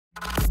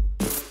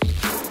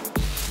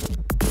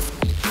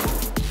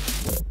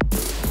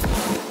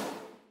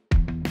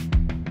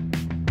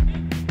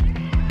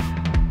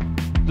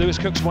Lewis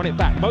Cook's won it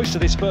back. Most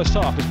of this first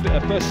half,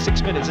 first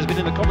 6 minutes, has been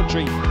in the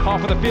commentary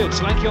half of the field.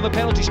 Solanke on the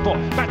penalty spot.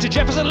 Back to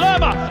Jefferson.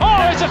 Lerma.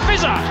 Oh, it's a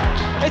fizzer.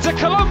 It's a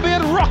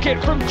Colombian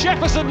rocket from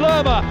Jefferson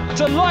Lerma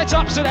to light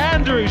up St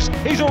Andrews.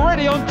 He's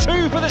already on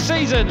 2 for the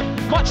season.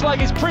 Much like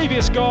his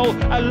previous goal,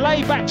 a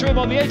lay back to him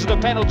on the edge of the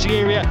penalty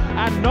area,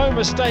 and no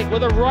mistake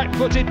with a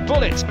right-footed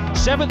bullet.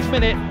 7th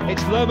minute,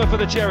 it's Lerma for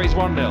the Cherries,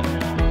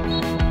 1-0.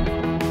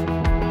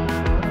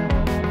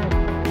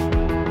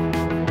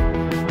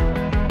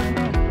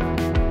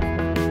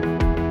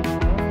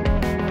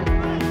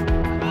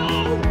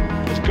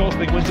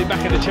 Gosling wins it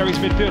back in the Cherries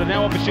midfield, and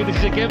now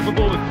opportunities again for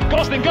Bournemouth.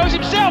 Gosling goes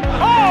himself.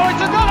 Oh,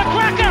 it's another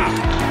cracker!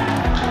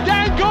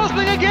 Dan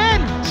Gosling again,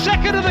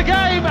 2nd of the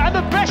game and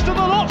the best of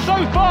the lot so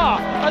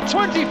far. A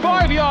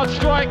 25-yard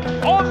strike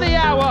on the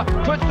hour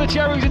puts the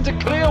Cherries into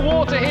clear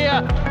water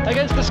here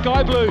against the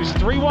Sky Blues.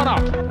 3-1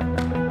 up.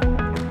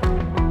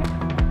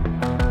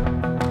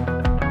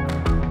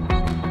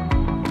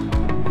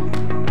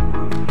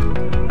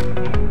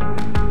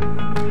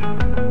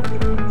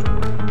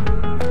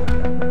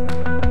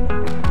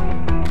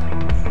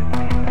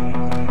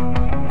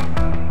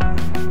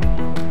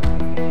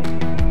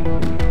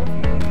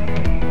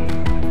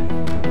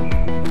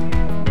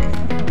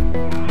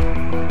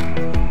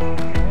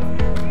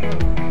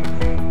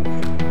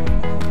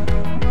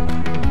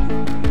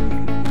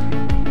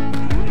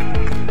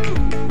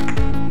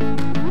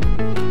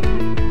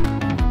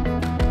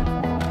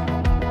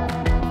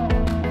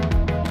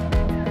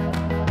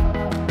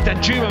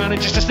 Danjuma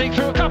manages to sneak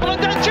through a couple,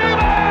 and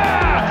Danjuma!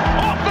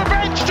 Off the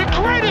bench to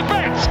great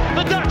effect!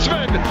 The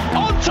Dutchman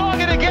on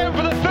target again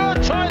for the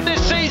 3rd time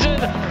this season.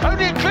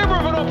 Only a glimmer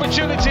of an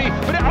opportunity,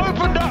 but it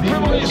opened up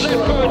from on his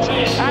left foot.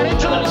 And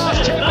into the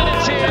last 10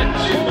 minutes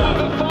here,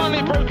 Bournemouth have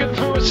finally broken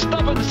through a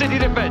stubborn City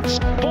defence.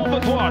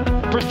 Bournemouth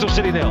 1, Bristol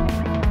City 0.